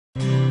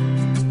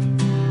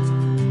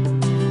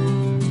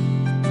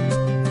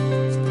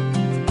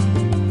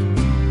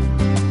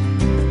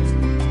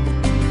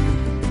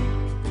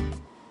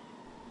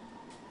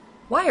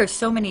Why are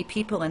so many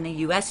people in the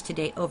U.S.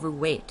 today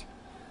overweight?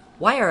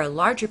 Why are a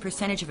larger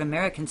percentage of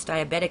Americans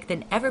diabetic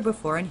than ever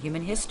before in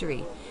human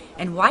history?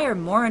 And why are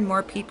more and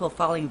more people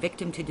falling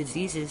victim to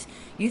diseases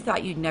you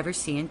thought you'd never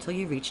see until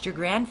you reached your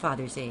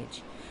grandfather's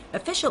age?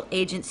 Official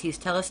agencies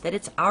tell us that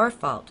it's our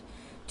fault.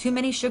 Too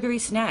many sugary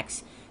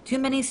snacks, too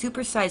many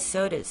supersized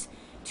sodas,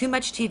 too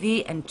much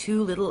TV, and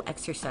too little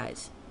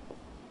exercise.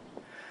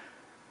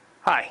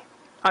 Hi,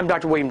 I'm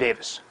Dr. William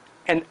Davis,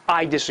 and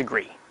I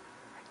disagree.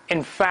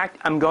 In fact,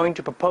 I'm going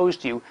to propose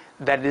to you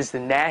that it is the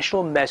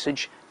national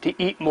message to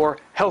eat more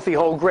healthy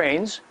whole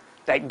grains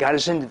that got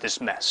us into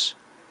this mess.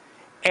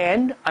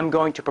 And I'm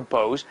going to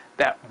propose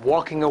that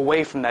walking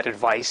away from that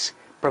advice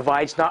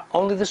provides not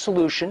only the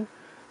solution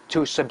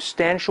to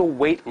substantial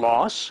weight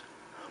loss,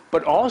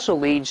 but also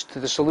leads to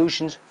the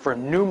solutions for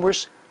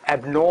numerous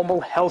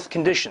abnormal health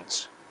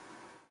conditions.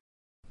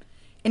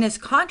 In his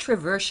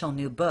controversial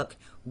new book,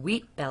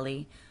 Wheat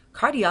Belly,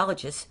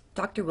 cardiologist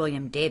Dr.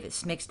 William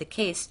Davis makes the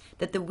case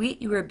that the wheat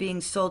you are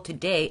being sold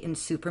today in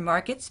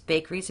supermarkets,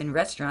 bakeries, and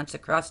restaurants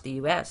across the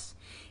U.S.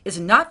 is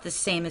not the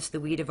same as the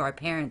wheat of our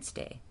parents'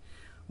 day.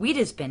 Wheat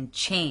has been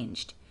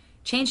changed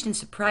in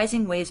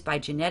surprising ways by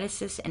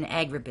geneticists and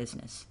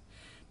agribusiness.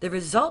 The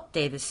result,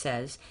 Davis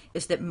says,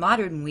 is that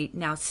modern wheat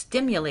now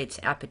stimulates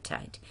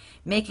appetite,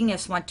 making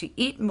us want to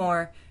eat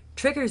more,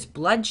 triggers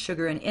blood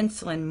sugar and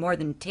insulin more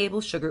than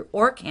table sugar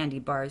or candy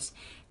bars,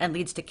 and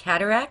leads to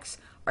cataracts,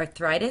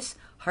 arthritis,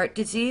 heart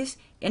disease,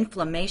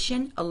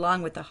 inflammation,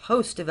 along with a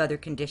host of other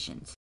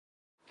conditions.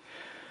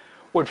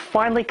 What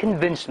finally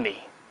convinced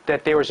me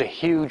that there was a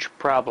huge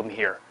problem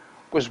here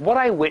was what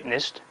I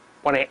witnessed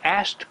when I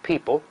asked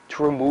people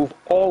to remove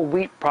all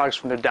wheat products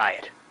from their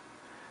diet.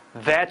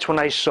 That's when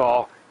I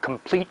saw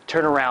complete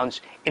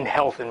turnarounds in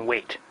health and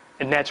weight,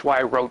 and that's why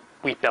I wrote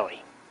Wheat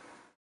Belly.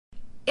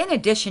 In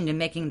addition to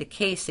making the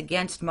case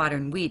against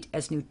modern wheat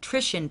as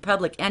nutrition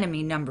public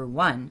enemy number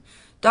one,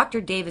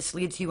 Dr. Davis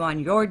leads you on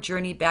your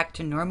journey back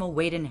to normal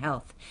weight and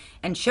health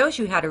and shows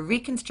you how to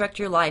reconstruct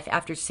your life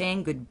after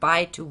saying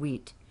goodbye to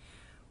wheat.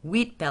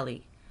 Wheat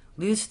Belly.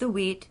 Lose the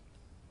wheat,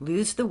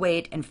 lose the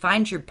weight, and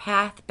find your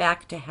path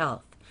back to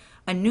health.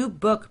 A new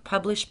book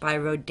published by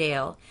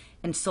Rodale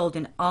and sold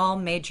in all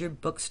major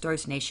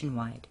bookstores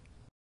nationwide.